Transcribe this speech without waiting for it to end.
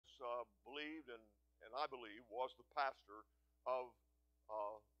believed and I believe was the pastor of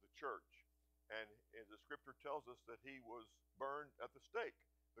the church. And the scripture tells us that he was burned at the stake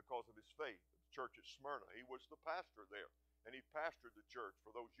because of his faith. The church at Smyrna, he was the pastor there, and he pastored the church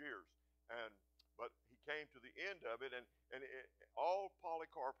for those years. But he came to the end of it, and all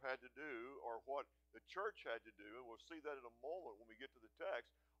Polycarp had to do, or what the church had to do, and we'll see that in a moment when we get to the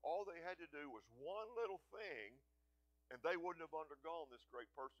text, all they had to do was one little thing, and they wouldn't have undergone this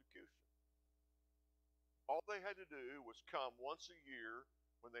great persecution. All they had to do was come once a year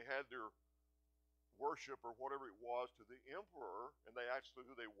when they had their worship or whatever it was to the emperor, and they actually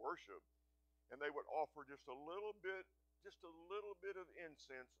who they worshiped, and they would offer just a little bit of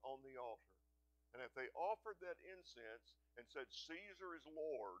incense on the altar. And if they offered that incense and said, Caesar is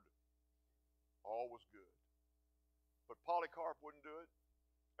Lord, all was good. But Polycarp wouldn't do it,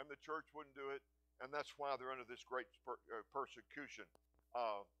 and the church wouldn't do it, and that's why they're under this great persecution.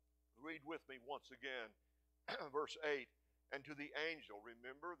 Read with me once again, verse 8. And to the angel,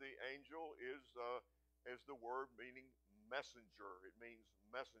 remember the angel is the word meaning messenger. It means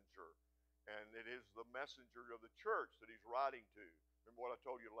messenger. And it is the messenger of the church that he's writing to. Remember what I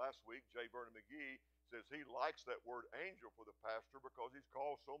told you last week? J. Vernon McGee says he likes that word angel for the pastor because he's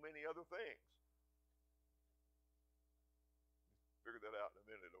called so many other things. Figure that out in a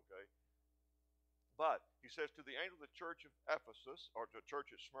minute, okay? But he says to the angel of the church of Ephesus, or to the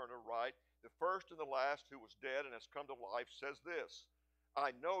church at Smyrna, write, the first and the last who was dead and has come to life says this,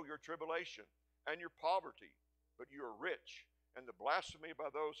 I know your tribulation and your poverty, but you are rich, and the blasphemy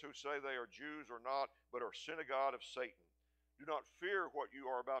by those who say they are Jews or not, but are synagogue of Satan. Do not fear what you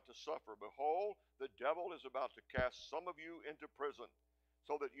are about to suffer. Behold, the devil is about to cast some of you into prison,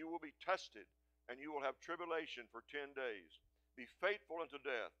 so that you will be tested, and you will have tribulation for 10 days. Be faithful unto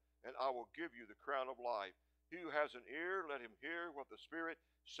death, and I will give you the crown of life. He who has an ear, let him hear what the Spirit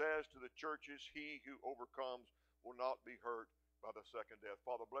says to the churches. He who overcomes will not be hurt by the second death.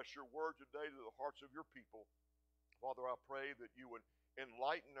 Father, bless your word today to the hearts of your people. Father, I pray that you would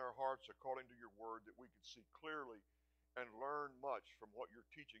enlighten our hearts according to your word, that we could see clearly and learn much from what you're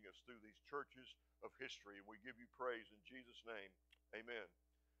teaching us through these churches of history. And we give you praise in Jesus' name. Amen.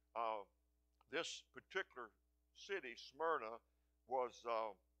 This particular city, Smyrna, was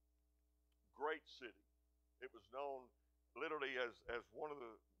a great city. It was known literally as one of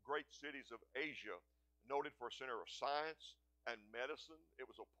the great cities of Asia, noted for a center of science and medicine. It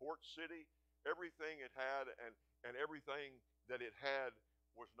was a port city. Everything it had and everything that it had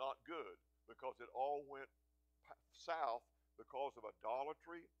was not good, because it all went south because of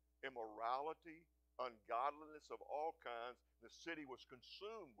idolatry, immorality, ungodliness of all kinds. The city was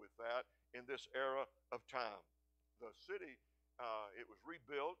consumed with that in this era of time. The city, it was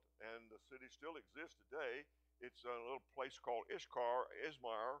rebuilt, and the city still exists today. It's a little place called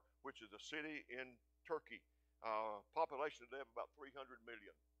Izmir, which is a city in Turkey. Population today of about 300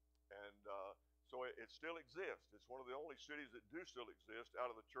 million. And so it still exists. It's one of the only cities that do still exist out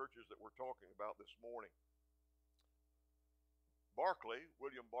of the churches that we're talking about this morning. Barclay,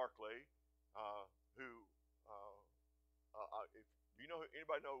 William Barclay, do you know,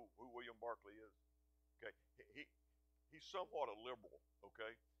 anybody know who William Barclay is? Okay, he's somewhat a liberal,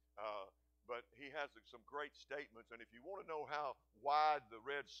 okay? But he has some great statements, and if you want to know how wide the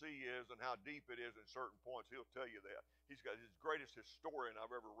Red Sea is and how deep it is in certain points, he'll tell you that. He's got his greatest historian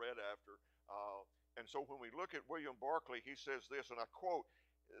I've ever read after. And so when we look at William Barclay, he says this, and I quote,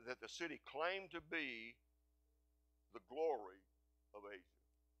 that the city claimed to be the glory of Asia.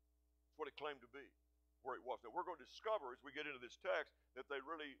 That's what it claimed to be, where it was. Now we're going to discover as we get into this text that they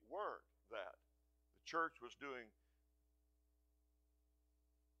really weren't that. The church was doing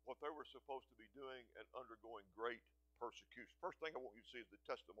what they were supposed to be doing and undergoing great persecution. First thing I want you to see is the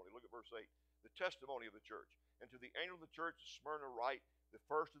testimony. Look at verse 8. The testimony of the church. And to the angel of the church of Smyrna write, the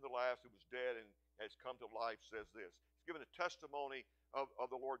first and the last who was dead and has come to life says this. He's given a testimony of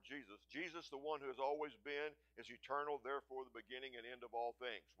the Lord Jesus. Jesus, the one who has always been, is eternal, therefore the beginning and end of all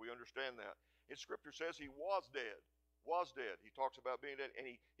things. We understand that. In Scripture says he was dead. Was dead. He talks about being dead, and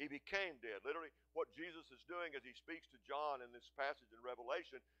he became dead. Literally, what Jesus is doing as he speaks to John in this passage in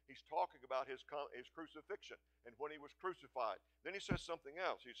Revelation, he's talking about his crucifixion and when he was crucified. Then he says something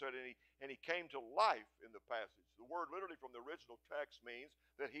else. He said, and he came to life in the passage. The word literally from the original text means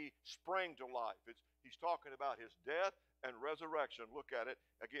that he sprang to life. He's talking about his death and resurrection. Look at it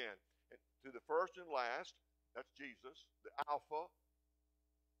again. And to the first and last, that's Jesus, the Alpha,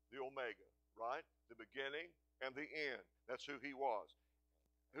 the Omega, right? The beginning and the end. That's who he was.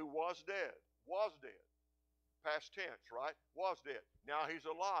 Who was dead. Was dead. Past tense, right? Was dead. Now he's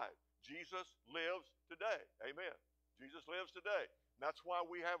alive. Jesus lives today. Amen. Jesus lives today. And that's why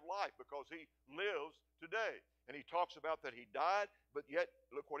we have life, because he lives today. And he talks about that he died, but yet,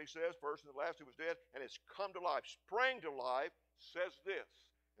 look what he says, first and the last who was dead, and has come to life, sprang to life, says this.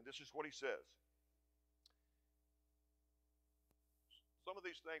 And this is what he says. Some of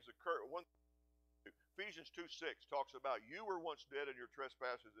these things occur. Ephesians 2:6 talks about you were once dead in your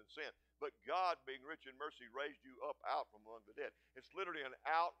trespasses and sin, but God, being rich in mercy, raised you up out from among the dead. It's literally an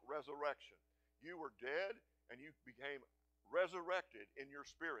out resurrection. You were dead, and you became resurrected in your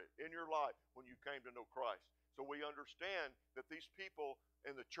spirit, in your life, when you came to know Christ. So we understand that these people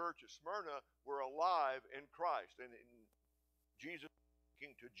in the church at Smyrna were alive in Christ. And Jesus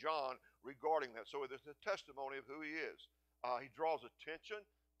speaking to John regarding that. So there's a testimony of who he is. He draws attention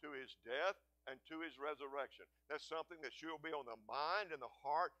to his death and to his resurrection. That's something that should be on the mind and the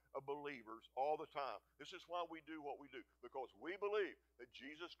heart of believers all the time. This is why we do what we do, because we believe that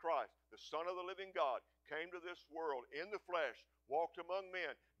Jesus Christ, the Son of the living God, came to this world in the flesh, walked among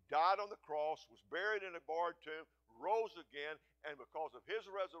men, died on the cross, was buried in a barred tomb, rose again, and because of his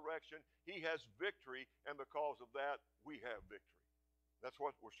resurrection, he has victory, and because of that, we have victory. That's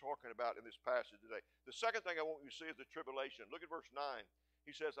what we're talking about in this passage today. The second thing I want you to see is the tribulation. Look at verse 9.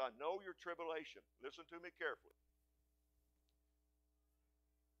 He says, I know your tribulation. Listen to me carefully.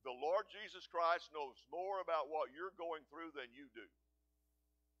 The Lord Jesus Christ knows more about what you're going through than you do.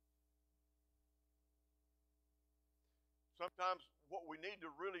 Sometimes what we need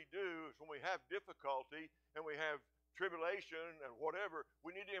to really do is when we have difficulty and we have tribulation and whatever,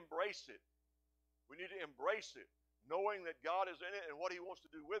 we need to embrace it. We need to embrace it, knowing that God is in it, and what he wants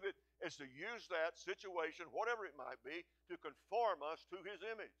to do with it is to use that situation, whatever it might be, to conform us to his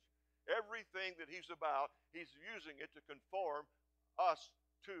image. Everything that he's about, he's using it to conform us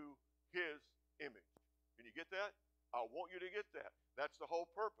to his image. Can you get that? I want you to get that. That's the whole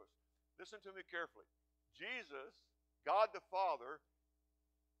purpose. Listen to me carefully. Jesus, God the Father,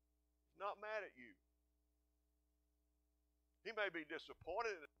 is not mad at you. He may be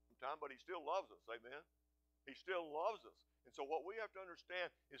disappointed at some time, but he still loves us. Amen? He still loves us. And so what we have to understand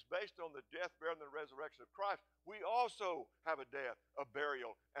is based on the death, burial, and the resurrection of Christ, we also have a death, a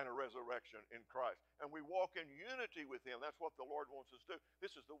burial, and a resurrection in Christ. And we walk in unity with him. That's what the Lord wants us to do.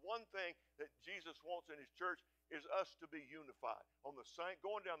 This is the one thing that Jesus wants in his church, is us to be unified, on the same,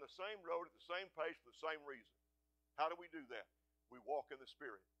 going down the same road at the same pace for the same reason. How do we do that? We walk in the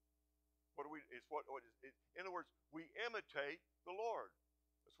Spirit. In other words, we imitate the Lord.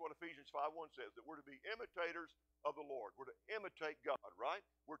 That's what Ephesians 5:1 says, that we're to be imitators of the Lord. We're to imitate God, right?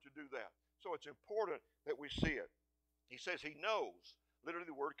 We're to do that. So it's important that we see it. He says he knows. Literally,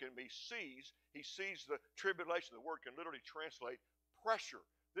 the word can be sees. He sees the tribulation. The word can literally translate pressure.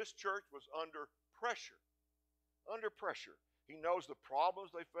 This church was under pressure. Under pressure. He knows the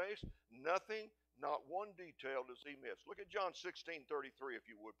problems they face. Nothing, not one detail does he miss. Look at John 16:33, if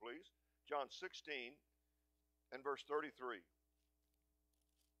you would, please. John 16 and verse 33.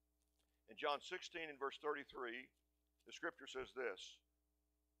 In John 16 and verse 33, the scripture says this.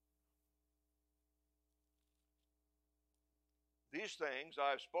 These things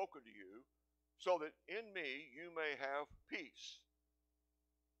I have spoken to you, so that in me you may have peace.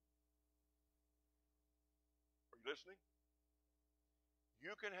 Are you listening?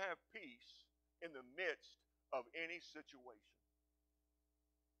 You can have peace in the midst of any situation.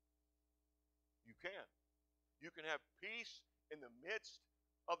 You can. You can have peace in the midst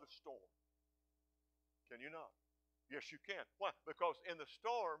of the storm. Can you not? Yes, you can. Why? Because in the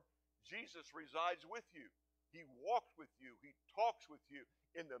storm, Jesus resides with you. He walks with you. He talks with you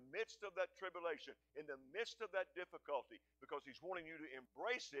in the midst of that tribulation, in the midst of that difficulty, because he's wanting you to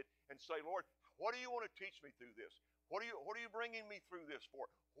embrace it and say, Lord, what do you want to teach me through this? What are you bringing me through this for?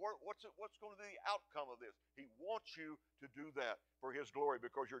 What's going to be the outcome of this? He wants you to do that for his glory,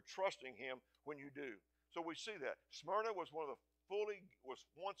 because you're trusting him when you do. So we see that. Smyrna was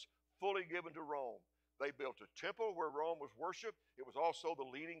once fully given to Rome. They built a temple where Rome was worshipped. It was also the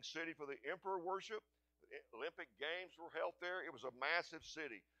leading city for the emperor worship. The Olympic Games were held there. It was a massive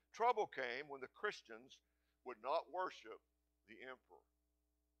city. Trouble came when the Christians would not worship the emperor.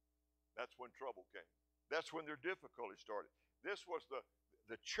 That's when trouble came. That's when their difficulty started. This was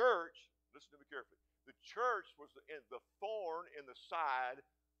the church, listen to me carefully, the church was the thorn in the side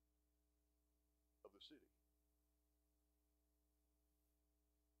of the city.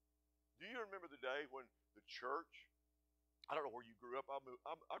 Do you remember the day when the church, I don't know where you grew up.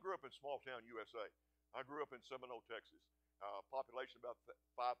 I grew up in small town USA. I grew up in Seminole, Texas. Population about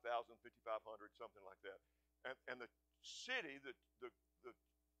 5,000, 5,500, something like that. And the city, the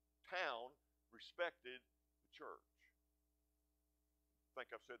town respected the church. I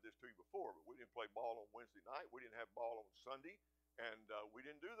think I've said this to you before, but we didn't play ball on Wednesday night. We didn't have ball on Sunday. And we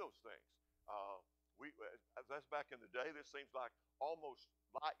didn't do those things. That's back in the day. This seems like almost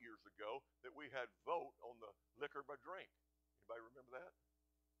light years ago that we had vote on the liquor by drink. Anybody remember that?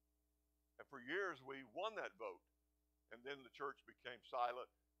 And for years we won that vote, and then the church became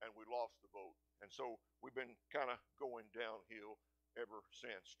silent, and we lost the vote. And so we've been kind of going downhill ever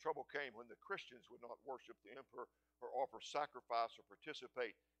since. Trouble came when the Christians would not worship the emperor or offer sacrifice or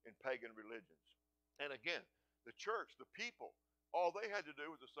participate in pagan religions. And again, the church, the people, all they had to do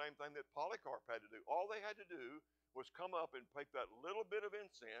was the same thing that Polycarp had to do. All they had to do was come up and take that little bit of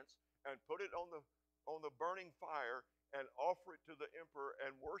incense and put it on the burning fire and offer it to the emperor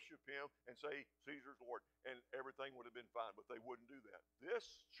and worship him and say, Caesar's Lord, and everything would have been fine, but they wouldn't do that.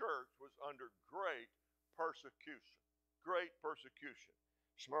 This church was under great persecution. Great persecution.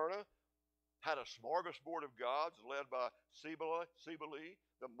 Smyrna had a smorgasbord of gods led by Cybele,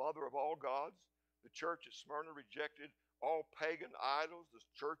 the mother of all gods. The church at Smyrna rejected all pagan idols. The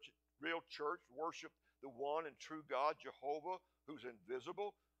real church, worshiped the one and true God, Jehovah, who's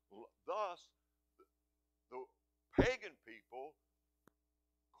invisible. Thus, the pagan people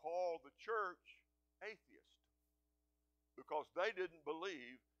called the church atheist because they didn't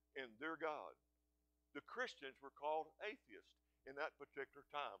believe in their God. The Christians were called atheists in that particular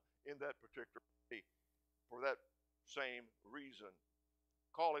time, in that particular day, for that same reason.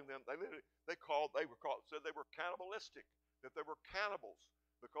 Calling them, said they were cannibalistic, that they were cannibals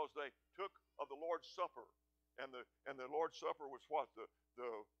because they took of the Lord's Supper, and the Lord's Supper was what, the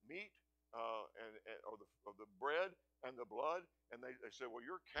meat or the bread and the blood, and they said, well,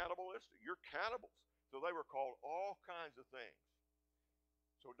 you're cannibalistic, you're cannibals. So they were called all kinds of things.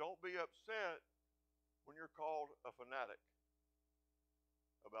 So don't be upset when you're called a fanatic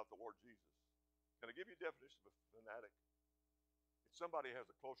about the Lord Jesus. Can I give you a definition of a fanatic? Somebody has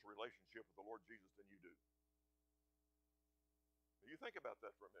a closer relationship with the Lord Jesus than you do. Now you think about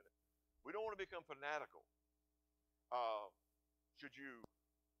that for a minute. We don't want to become fanatical. Should you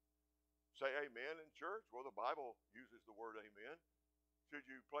say amen in church? Well, the Bible uses the word amen. Should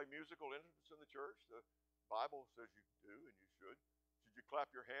you play musical instruments in the church? The Bible says you do, and you should. Should you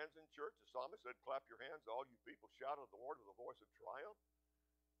clap your hands in church? The psalmist said, clap your hands, all you people, shout unto the Lord with a voice of triumph.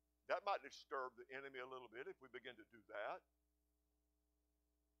 That might disturb the enemy a little bit if we begin to do that.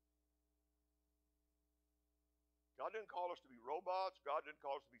 God didn't call us to be robots. God didn't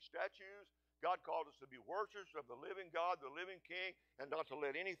call us to be statues. God called us to be worshipers of the living God, the living King, and not to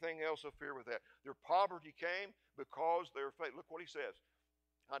let anything else interfere with that. Their poverty came because their faith. Look what he says.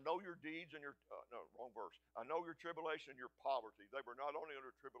 I know your deeds and your, no, wrong verse. I know your tribulation and your poverty. They were not only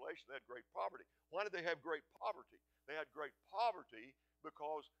under tribulation, they had great poverty. Why did they have great poverty? They had great poverty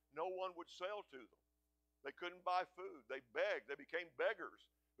because no one would sell to them. They couldn't buy food. They begged. They became beggars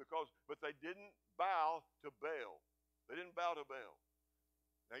but they didn't bow to Baal. They didn't bow to Baal.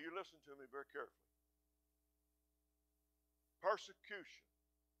 Now you listen to me very carefully. Persecution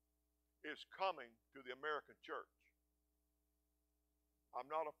is coming to the American church. I'm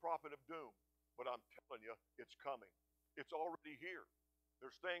not a prophet of doom, but I'm telling you, it's coming. It's already here.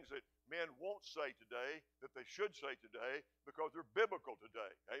 There's things that men won't say today that they should say today because they're biblical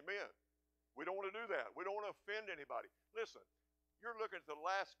today. Amen. We don't want to do that. We don't want to offend anybody. Listen, you're looking at the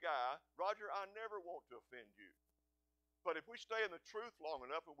last guy. Roger, I never want to offend you. But if we stay in the truth long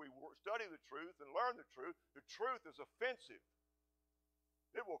enough and we study the truth and learn the truth is offensive.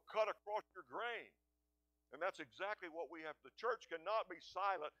 It will cut across your grain. And that's exactly what we have. The church cannot be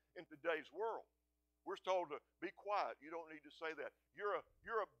silent in today's world. We're told to be quiet. You don't need to say that. You're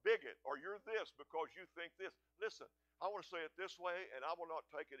a bigot or you're this because you think this. Listen, I want to say it this way, and I will not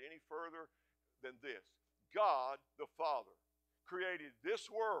take it any further than this. God the Father created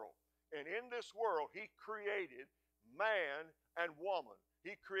this world, and in this world he created man and woman.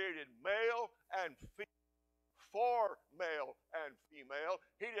 He created male and female. For male and female.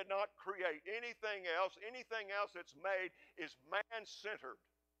 He did not create anything else. Anything else that's made is man-centered.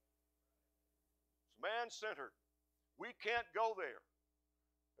 It's man-centered. We can't go there.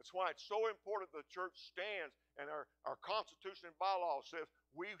 That's why it's so important the church stands, and our Constitution and bylaws says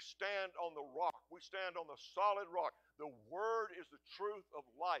we stand on the rock. We stand on the solid rock. The Word is the truth of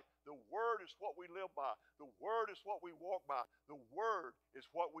life. The Word is what we live by. The Word is what we walk by. The Word is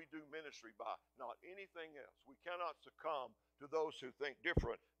what we do ministry by, not anything else. We cannot succumb to those who think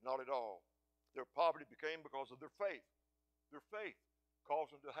different, not at all. Their poverty became because of their faith. Their faith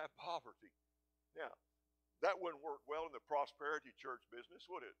caused them to have poverty. Now, that wouldn't work well in the prosperity church business,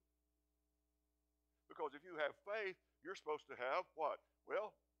 would it? Because if you have faith, you're supposed to have what?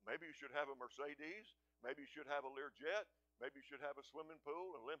 Well, maybe you should have a Mercedes. Maybe you should have a Learjet. Maybe you should have a swimming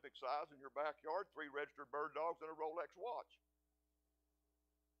pool, an Olympic size in your backyard, 3 registered bird dogs, and a Rolex watch.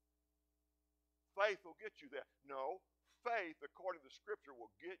 faith will get you there. No, faith, according to the Scripture, will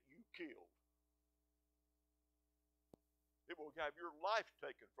get you killed. It will have your life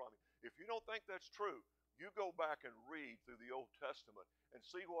taken from you. If you don't think that's true, you go back and read through the Old Testament and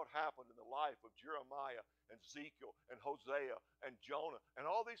see what happened in the life of Jeremiah and Ezekiel and Hosea and Jonah and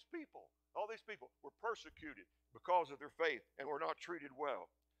all these people. All these people were persecuted because of their faith and were not treated well.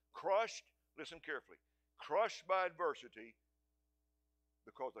 Crushed, listen carefully, crushed by adversity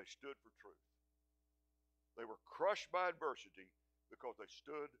because they stood for truth. They were crushed by adversity because they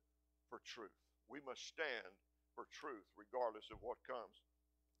stood for truth. We must stand for truth regardless of what comes.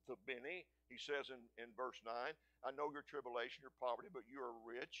 So Benny, he says in verse 9, I know your tribulation, your poverty, but you are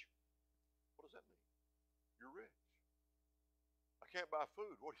rich. What does that mean? You're rich. I can't buy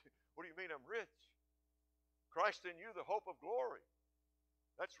food. What do you mean I'm rich? Christ in you, the hope of glory.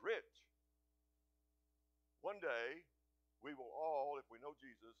 That's rich. One day, we will all, if we know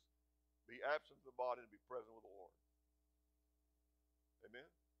Jesus, be absent from the body and be present with the Lord. Amen?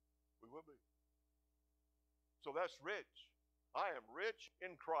 We will be. So that's rich. I am rich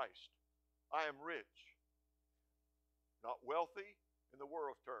in Christ. I am rich. Not wealthy in the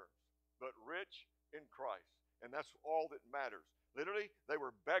world's terms, but rich in Christ. And that's all that matters. Literally, they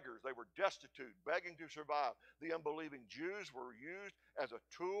were beggars. They were destitute, begging to survive. The unbelieving Jews were used as a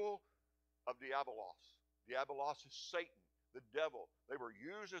tool of diabolos. Diabolos is Satan, the devil. They were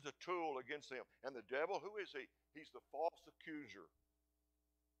used as a tool against them. And the devil, who is he? He's the false accuser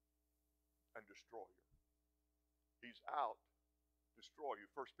and destroyer. He's out to destroy you.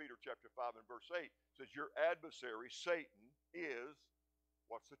 1 Peter chapter 5 and verse 8 says, your adversary, Satan, is,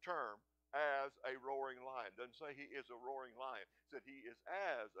 what's the term? As a roaring lion. Doesn't say he is a roaring lion. It said he is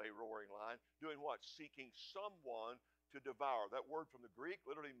as a roaring lion. Doing what? Seeking someone to devour. That word from the Greek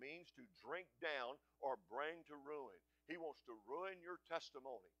literally means to drink down or bring to ruin. He wants to ruin your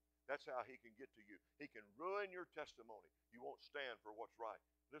testimony. That's how he can get to you. He can ruin your testimony. You won't stand for what's right.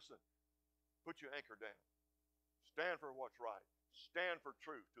 Listen, put your anchor down. Stand for what's right. Stand for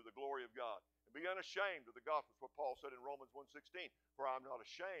truth to the glory of God. And be unashamed of the gospel. That's what Paul said in Romans 1:16. For I'm not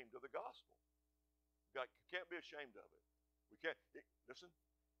ashamed of the gospel. You can't be ashamed of it. We can't. Listen,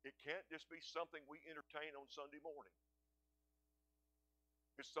 it can't just be something we entertain on Sunday morning.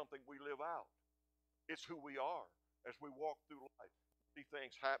 It's something we live out. It's who we are as we walk through life. See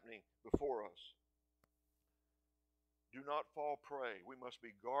things happening before us. Do not fall prey. We must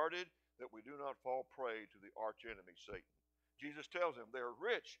be guarded that we do not fall prey to the arch enemy, Satan. Jesus tells them they're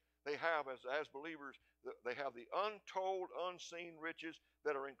rich. They have, as believers, they have the untold, unseen riches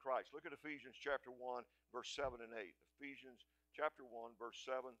that are in Christ. Look at Ephesians chapter 1, verse 7 and 8. Ephesians chapter 1, verse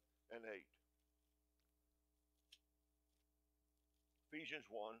 7 and 8. Ephesians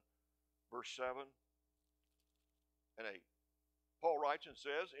 1, verse 7 and 8. Paul writes and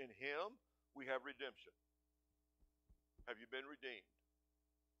says, in him we have redemption. Have you been redeemed?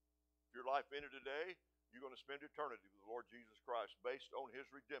 If your life ended today, you're going to spend eternity with the Lord Jesus Christ based on his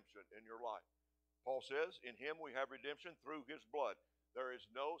redemption in your life. Paul says, in him we have redemption through his blood. There is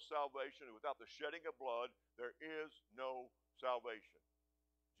no salvation. Without the shedding of blood, there is no salvation.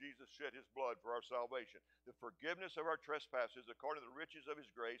 Jesus shed his blood for our salvation. The forgiveness of our trespasses according to the riches of his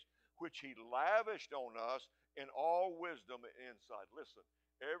grace, which he lavished on us in all wisdom and insight. Listen,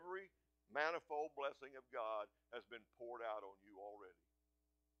 every manifold blessing of God has been poured out on you already.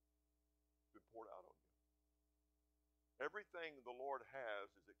 Been poured out on you. Everything the Lord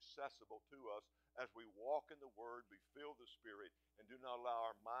has is accessible to us as we walk in the Word, be filled with the Spirit, and do not allow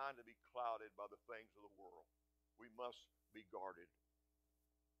our mind to be clouded by the things of the world. We must be guarded.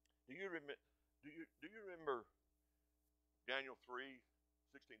 Do you remember Daniel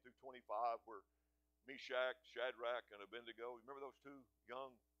 3:16 through 25, where Meshach, Shadrach, and Abednego, remember those two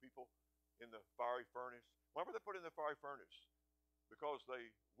young people in the fiery furnace? Why were they put in the fiery furnace? Because they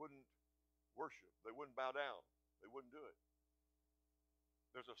wouldn't worship. They wouldn't bow down. They wouldn't do it.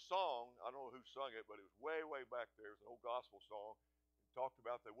 There's a song, I don't know who sung it, but it was way, way back there. It was an old gospel song. It talked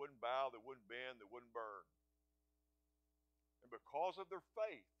about they wouldn't bow, they wouldn't bend, they wouldn't burn. And because of their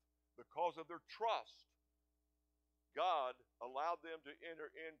faith, because of their trust, God allowed them to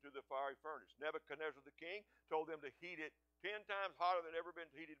enter into the fiery furnace. Nebuchadnezzar the king told them to heat it 10 times hotter than ever been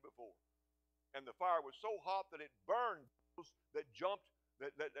heated before. And the fire was so hot that it burned those that jumped,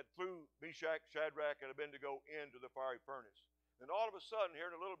 that threw Meshach, Shadrach, and Abednego into the fiery furnace. And all of a sudden, here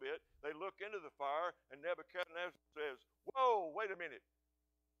in a little bit, they look into the fire, and Nebuchadnezzar says, whoa, wait a minute.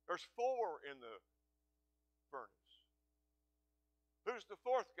 There's 4 in the furnace. Who's the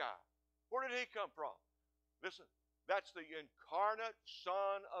 4th guy? Where did he come from? Listen, That's the incarnate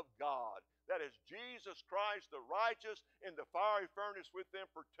Son of God. That is Jesus Christ, the righteous, in the fiery furnace with them,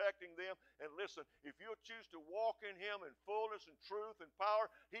 protecting them. And listen, if you'll choose to walk in Him in fullness and truth and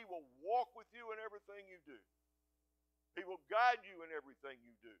power, He will walk with you in everything you do. He will guide you in everything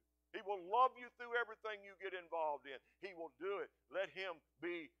you do. He will love you through everything you get involved in. He will do it. Let Him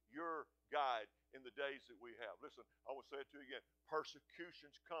be your guide in the days that we have. Listen, I will say it to you again.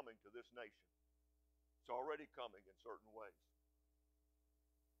 Persecution's coming to this nation. It's already coming in certain ways.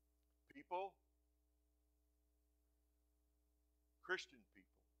 People, Christian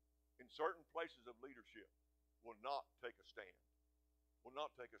people, in certain places of leadership will not take a stand. Will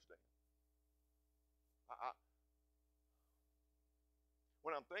not take a stand.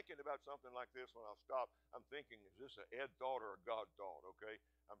 When I'm thinking about something like this, when I'll stop, I'm thinking, is this an Ed thought or a God thought, okay?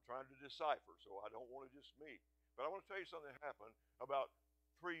 I'm trying to decipher, so I don't want to just me. But I want to tell you something that happened about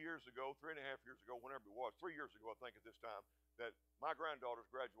 3 years ago, 3.5 years ago, whenever it was, 3 years ago, I think at this time, that my granddaughters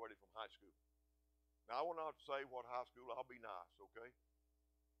graduated from high school. Now, I will not say what high school, I'll be nice, okay?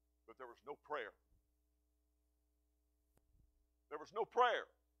 But there was no prayer. There was no prayer.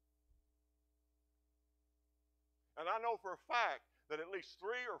 And I know for a fact that at least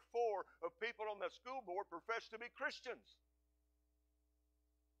 3 or 4 of people on that school board profess to be Christians.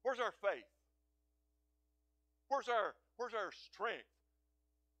 Where's our faith? Where's our strength?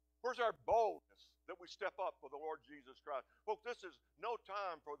 Where's our boldness that we step up for the Lord Jesus Christ? Folks, this is no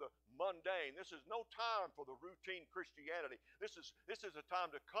time for the mundane. This is no time for the routine Christianity. This is a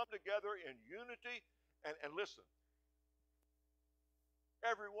time to come together in unity and listen.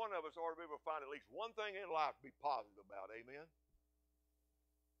 Every one of us ought to be able to find at least one thing in life to be positive about. Amen?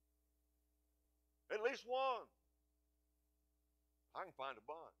 At least one. I can find a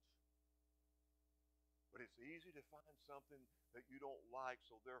bunch. But it's easy to find something that you don't like,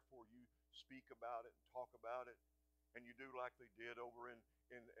 so therefore you speak about it and talk about it. And you do like they did over in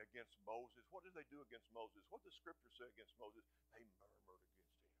against Moses. What did they do against Moses? What did the scripture say against Moses? They murmured against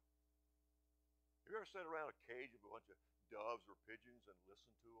him. Have you ever sat around a cage of a bunch of doves or pigeons and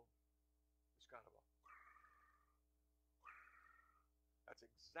listened to them? It's kind of a... That's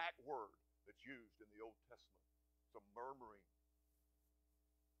the exact word that's used in the Old Testament. It's a murmuring.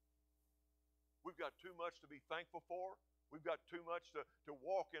 We've got too much to be thankful for. We've got too much to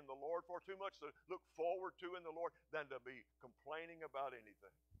walk in the Lord for, too much to look forward to in the Lord than to be complaining about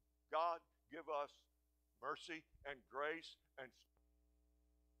anything. God, give us mercy and grace and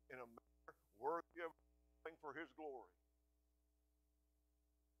in a manner worthy of for His glory.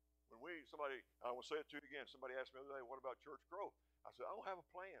 When I will say it to you again, somebody asked me the other day, what about church growth? I said, I don't have a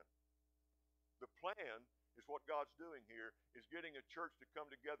plan. The plan is what God's doing here, is getting a church to come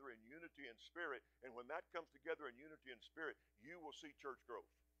together in unity and spirit. And when that comes together in unity and spirit, you will see church growth.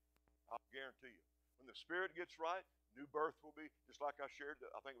 I'll guarantee you. When the spirit gets right, new birth will be, just like I shared,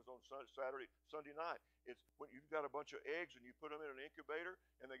 I think it was on Sunday night. It's when you've got a bunch of eggs and you put them in an incubator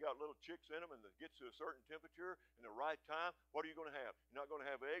and they got little chicks in them and it gets to a certain temperature and the right time, what are you going to have? You're not going to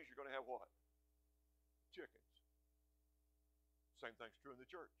have eggs, you're going to have what? Chickens. Same thing's true in the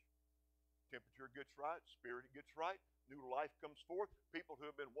church. Temperature gets right, spirit gets right, new life comes forth. People who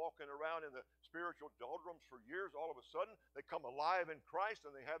have been walking around in the spiritual doldrums for years, all of a sudden, they come alive in Christ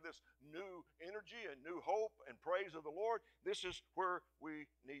and they have this new energy and new hope and praise of the Lord. This is where we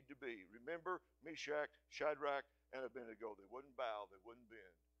need to be. Remember Meshach, Shadrach, and Abednego. They wouldn't bow, they wouldn't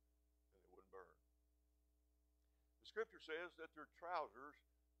bend, and they wouldn't burn. The scripture says that their trousers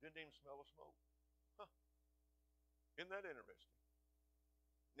didn't even smell of smoke. Huh. Isn't that interesting?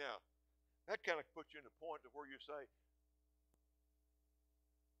 Now, that kind of puts you in a point to where you say,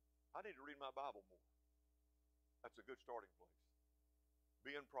 I need to read my Bible more. That's a good starting place.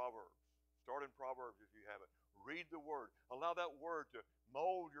 Be in Proverbs. Start in Proverbs if you haven't. Read the Word. Allow that Word to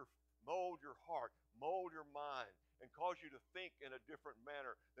mold your heart, mold your mind, and cause you to think in a different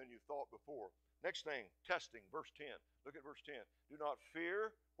manner than you thought before. Next thing, testing, verse 10. Look at verse 10. Do not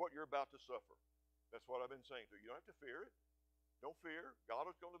fear what you're about to suffer. That's what I've been saying to you. You don't have to fear it. Don't fear. God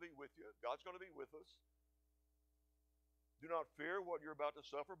is going to be with you. God's going to be with us. Do not fear what you're about to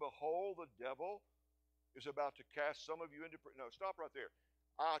suffer. Behold, the devil is about to cast some of you into prison. No, stop right there.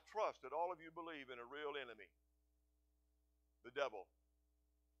 I trust that all of you believe in a real enemy, the devil.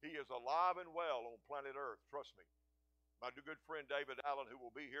 He is alive and well on planet Earth. Trust me. My good friend David Allen, who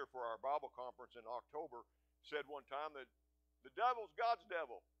will be here for our Bible conference in October, said one time that the devil's God's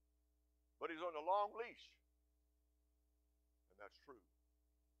devil, but he's on a long leash. That's true.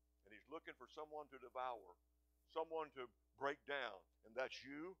 And he's looking for someone to devour, someone to break down, and that's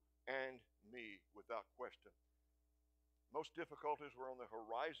you and me without question. Most difficulties were on the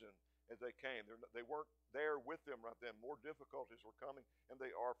horizon, as they came. They weren't there with them right then. More difficulties were coming, and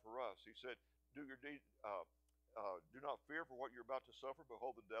they are for us. He said, do your deed. Do not fear for what you're about to suffer.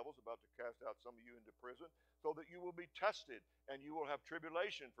 Behold, the devil's about to cast out some of you into prison, so that you will be tested, and you will have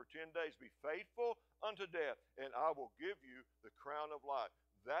tribulation for 10 days. Be faithful unto death, and I will give you the crown of life.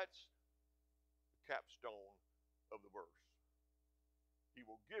 That's the capstone of the verse. He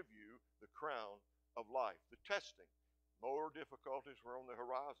will give you the crown of life. The testing. More difficulties were on the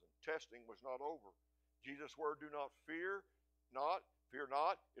horizon. Testing was not over. Jesus' word, do not fear not. Fear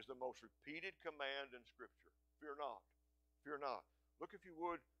not is the most repeated command in Scripture. Fear not. Fear not. Look, if you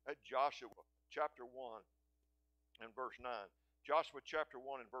would, at Joshua chapter 1 and verse 9. Joshua chapter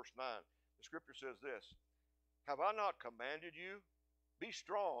 1 and verse 9. The Scripture says this, have I not commanded you? Be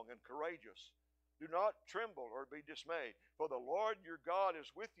strong and courageous. Do not tremble or be dismayed, for the Lord your God is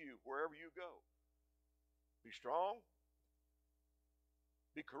with you wherever you go. Be strong.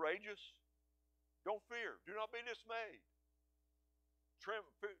 Be courageous. Don't fear. Do not be dismayed.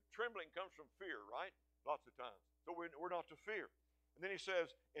 Trembling comes from fear, right? Lots of times. So we're not to fear. And then he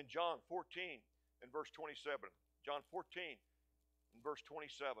says in John 14 and verse 27, John 14 and verse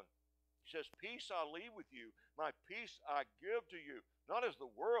 27, he says, peace I leave with you, my peace I give to you. Not as the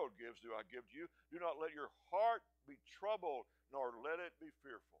world gives do I give to you. Do not let your heart be troubled, nor let it be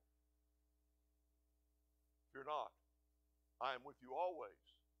fearful. Fear not. I am with you always,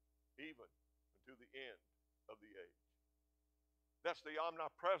 even unto the end of the age. That's the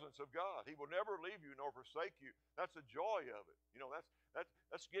omnipresence of God. He will never leave you nor forsake you. That's the joy of it. You know,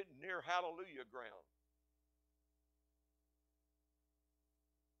 that's getting near hallelujah ground.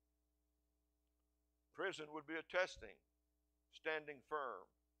 Prison would be a testing. Standing firm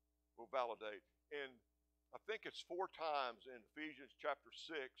will validate. And I think it's 4 times in Ephesians chapter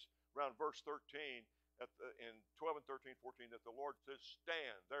 6, around verse 13, in 12 and 13, 14, that the Lord says,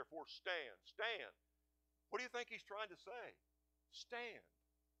 stand. Therefore stand. Stand. What do you think he's trying to say? Stand.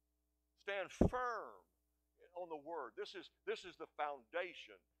 Stand firm on the Word. This is the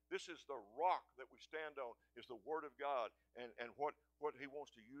foundation. This is the rock that we stand on, is the Word of God and what he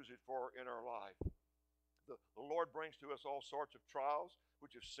wants to use it for in our life. The Lord brings to us all sorts of trials,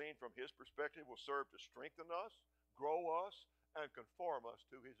 which if seen from his perspective will serve to strengthen us, grow us, and conform us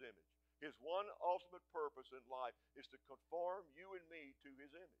to his image. His one ultimate purpose in life is to conform you and me to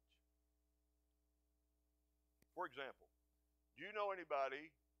his image. For example, do you know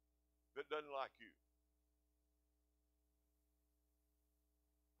anybody that doesn't like you?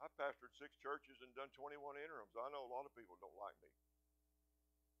 I've pastored 6 churches and done 21 interims. I know a lot of people don't like me.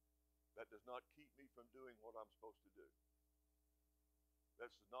 That does not keep me from doing what I'm supposed to do. That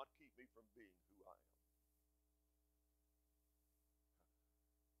does not keep me from being who I am.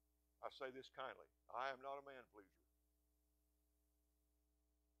 I say this kindly. I am not a man pleaser.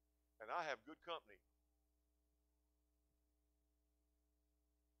 And I have good company.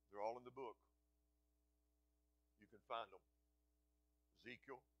 They're all in the book. You can find them.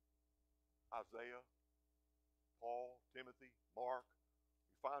 Ezekiel, Isaiah, Paul, Timothy, Mark.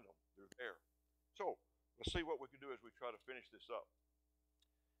 You find them. They're there. So, let's see what we can do as we try to finish this up.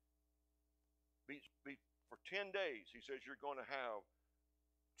 For 10 days, he says, you're going to have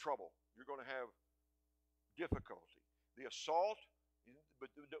trouble. You're going to have difficulty. The assault,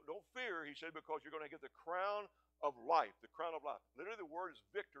 but don't fear, he said, because you're going to get the crown of life. The crown of life. Literally, the word is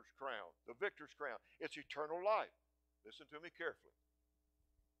victor's crown. The victor's crown. It's eternal life. Listen to me carefully.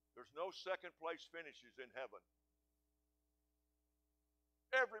 There's no second place finishes in heaven.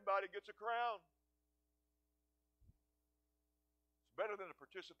 Everybody gets a crown. It's better than a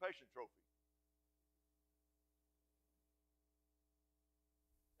participation trophy.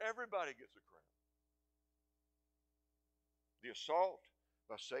 Everybody gets a crown. The assault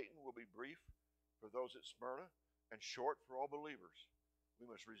by Satan will be brief for those at Smyrna and short for all believers.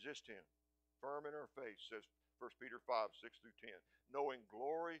 We must resist him. Firm in our faith, says 1 Peter 5, 6 through 10. Knowing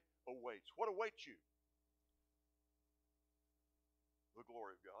glory awaits. What awaits you? The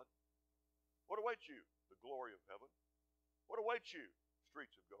glory of God. What awaits you? The glory of heaven. What awaits you?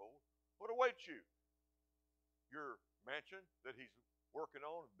 Streets of gold. What awaits you? Your mansion that he's working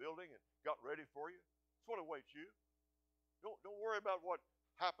on and building and got ready for you. That's what awaits you. Don't worry about what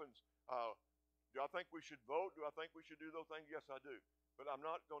happens. Do I think we should vote? Do I think we should do those things? Yes, I do. But I'm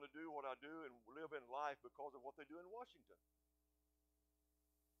not going to do what I do and live in life because of what they do in Washington.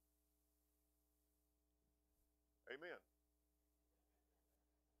 Amen.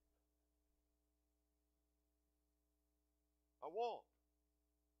 I won't.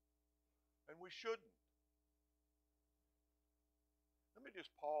 And we shouldn't. Let me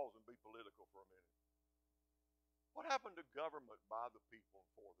just pause and be political for a minute. What happened to government by the people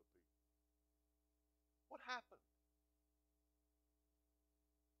and for the people? What happened?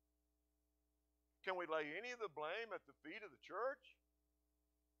 Can we lay any of the blame at the feet of the church?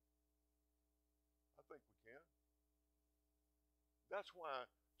 I think we can. That's why,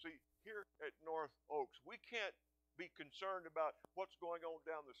 see, here at North Oaks, we can't be concerned about what's going on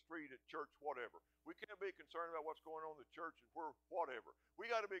down the street at church, whatever. We can't be concerned about what's going on in the church and where, whatever.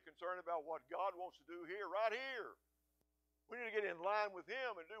 We got to be concerned about what God wants to do here, right here. We need to get in line with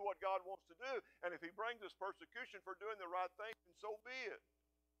Him and do what God wants to do. And if He brings us persecution for doing the right thing, then so be it.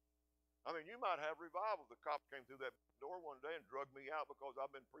 I mean, you might have revival. The cop came through that door one day and drugged me out because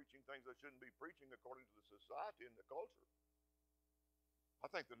I've been preaching things I shouldn't be preaching according to the society and the culture. I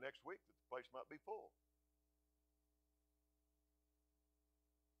think the next week the place might be full.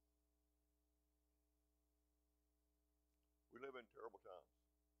 We live in terrible times.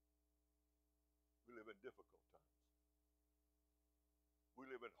 We live in difficult times. We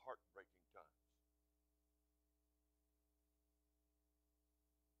live in heartbreaking times.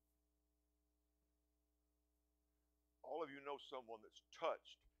 All of you know someone that's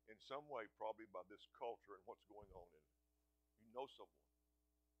touched in some way probably by this culture and what's going on in it. You know someone.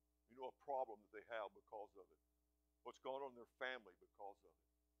 You know a problem that they have because of it. What's going on in their family because of it.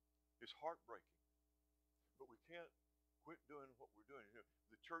 It's heartbreaking. But we can't quit doing what we're doing. You know,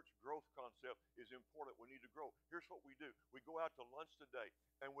 the church growth concept is important. We need to grow. Here's what we do. We go out to lunch today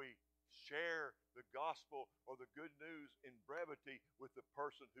and we share the gospel or the good news in brevity with the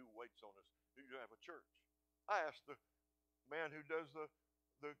person who waits on us. Do you have a church? I asked the man who does the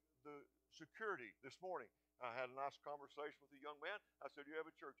security this morning. I had a nice conversation with a young man. I said, "Do you have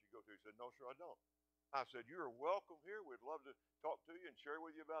a church you go to?" He said, "No, sir, I don't." I said, "You're welcome here. We'd love to talk to you and share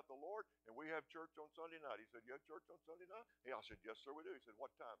with you about the Lord. And we have church on Sunday night." He said, "You have church on Sunday night?" Yeah, I said, "Yes, sir, we do." He said,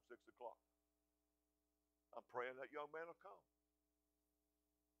 "What time?" 6 o'clock. I'm praying that young man will come.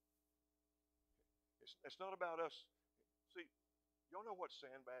 It's not about us. See, y'all know what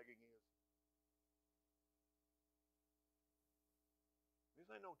sandbagging is? This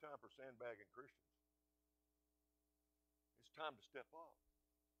ain't no time for sandbagging Christians. It's time to step up.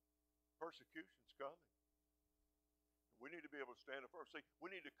 Persecution's coming. We need to be able to stand up firm. See, we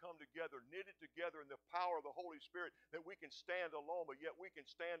need to come together, knitted together in the power of the Holy Spirit, that we can stand alone, but yet we can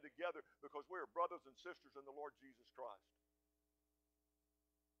stand together because we are brothers and sisters in the Lord Jesus Christ.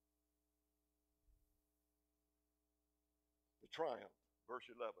 The triumph, verse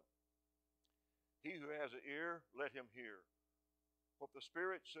 11. He who has an ear, let him hear what the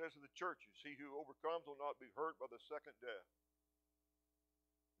Spirit says to the churches. He who overcomes will not be hurt by the second death.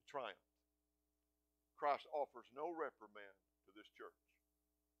 The triumph. Christ offers no reprimand to this church.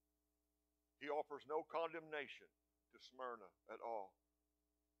 He offers no condemnation to Smyrna at all.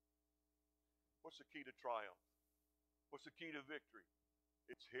 What's the key to triumph? What's the key to victory?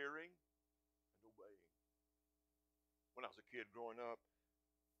 It's hearing and obeying. When I was a kid growing up,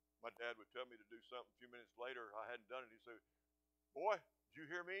 my dad would tell me to do something. A few minutes later, I hadn't done it. He said, "Boy, did you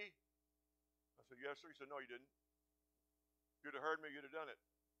hear me?" I said, "Yes, sir." He said, "No, you didn't. If you'd have heard me, you'd have done it."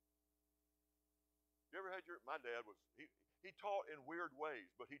 You ever had my dad was, he taught in weird ways,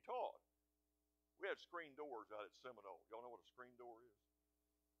 but he taught. We had screen doors out at Seminole. Y'all know what a screen door is?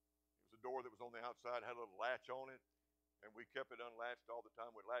 It was a door that was on the outside, had a little latch on it, and we kept it unlatched all the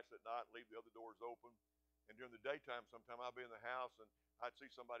time. We'd latch it at night and leave the other doors open. And during the daytime, sometime I'd be in the house and I'd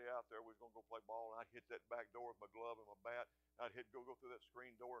see somebody out there. We was going to go play ball, and I'd hit that back door with my glove and my bat. I'd go through that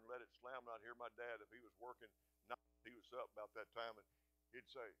screen door and let it slam, and I'd hear my dad, if he was working, he was up about that time, and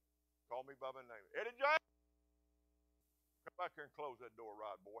he'd say, call me by my name, "Eddie James, come back here and close that door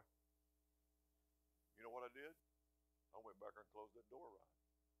right, boy." You know what I did? I went back there and closed that door right.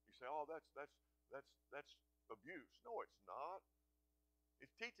 You say, "Oh, that's abuse." No, it's not.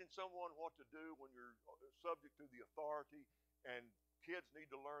 It's teaching someone what to do when you're subject to the authority, and kids need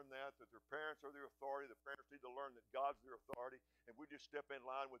to learn that their parents are their authority. The parents need to learn that God's their authority, and we just step in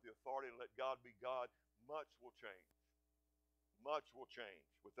line with the authority and let God be God. Much will change. Much will change,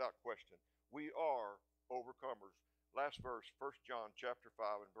 without question. We are overcomers. Last verse, 1 John chapter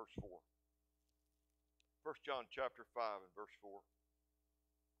 5 and verse 4. 1 John chapter 5 and verse 4.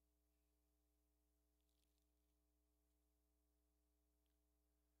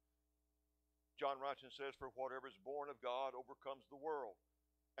 John writes and says, "For whatever is born of God overcomes the world.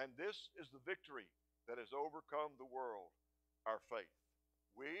 And this is the victory that has overcome the world, our faith."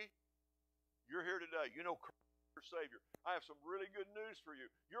 You're here today. You know Christ is your Savior. I have some really good news for you.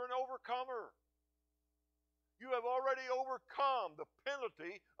 You're an overcomer. You have already overcome the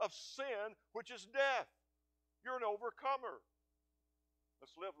penalty of sin, which is death. You're an overcomer.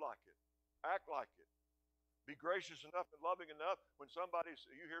 Let's live like it. Act like it. Be gracious enough and loving enough when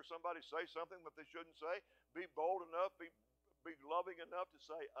you hear somebody say something that they shouldn't say. Be bold enough, be loving enough to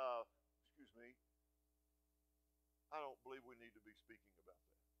say, excuse me, I don't believe we need to be speaking about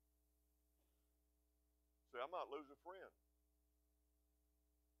that. Say, I might lose a friend.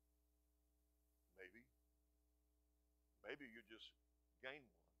 Maybe. Maybe you just gain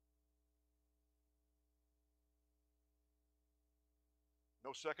one.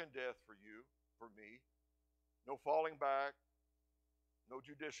 No second death for you, for me. No falling back. No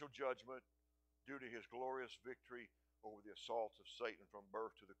judicial judgment due to his glorious victory over the assaults of Satan from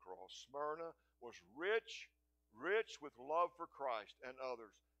birth to the cross. Smyrna was rich with love for Christ and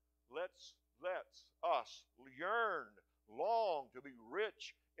others. Let's us yearn, long to be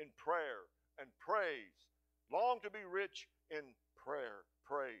rich in prayer and praise. Long to be rich in prayer,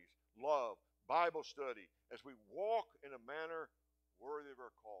 praise, love, Bible study, as we walk in a manner worthy of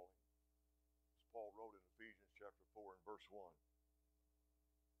our calling. As Paul wrote in Ephesians chapter 4 and verse 1.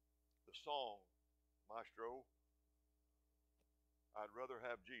 The song, Maestro, I'd rather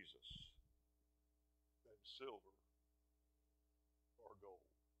have Jesus than silver or gold.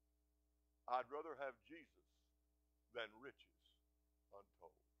 I'd rather have Jesus than riches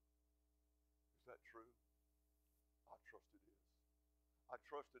untold. Is that true? I trust it is. I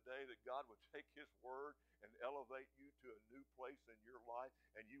trust today that God would take his word and elevate you to a new place in your life,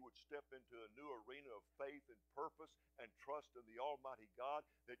 and you would step into a new arena of faith and purpose and trust in the Almighty God,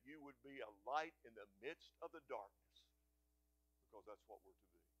 that you would be a light in the midst of the darkness, because that's what we're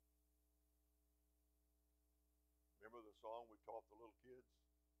to be. Remember the song we taught the little kids?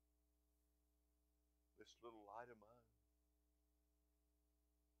 This little light of mine,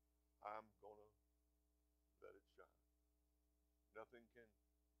 I'm going to let it shine. Nothing can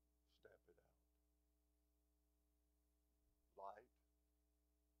stamp it out. Light,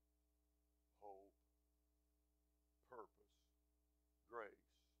 hope, purpose,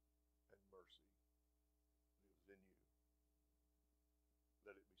 grace, and mercy lives in you.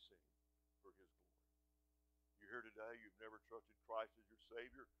 Let it be seen for his glory. You're here today, you've never trusted Christ as your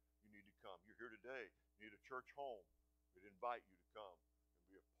Savior, you need to come. You're here today, you need a church home. We'd invite you to come and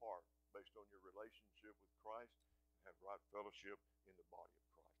be a part based on your relationship with Christ and have right fellowship in the body of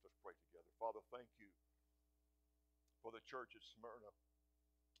Christ. Let's pray together. Father, thank you for the church at Smyrna.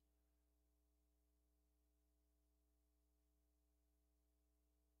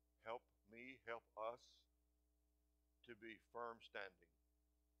 Help me, help us to be firm standing.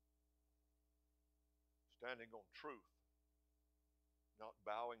 Standing on truth, not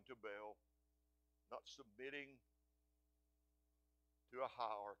bowing to Baal, not submitting to a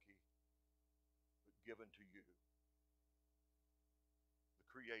hierarchy, but given to you, the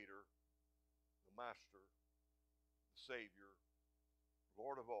Creator, the Master, the Savior,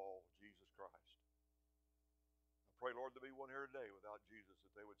 Lord of all, Jesus Christ. I pray, Lord, there be one here today without Jesus,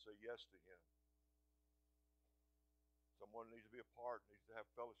 that they would say yes to him. Someone needs to be a part, needs to have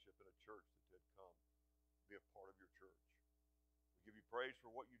fellowship in a church, that they'd come, be a part of your church. We give you praise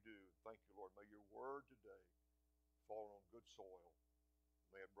for what you do. Thank you, Lord. May your word today fall on good soil.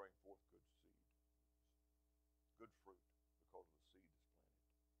 May it bring forth good seed, good fruit, because of the seed that's planted.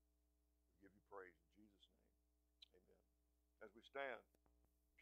 We give you praise in Jesus' name. Amen. As we stand.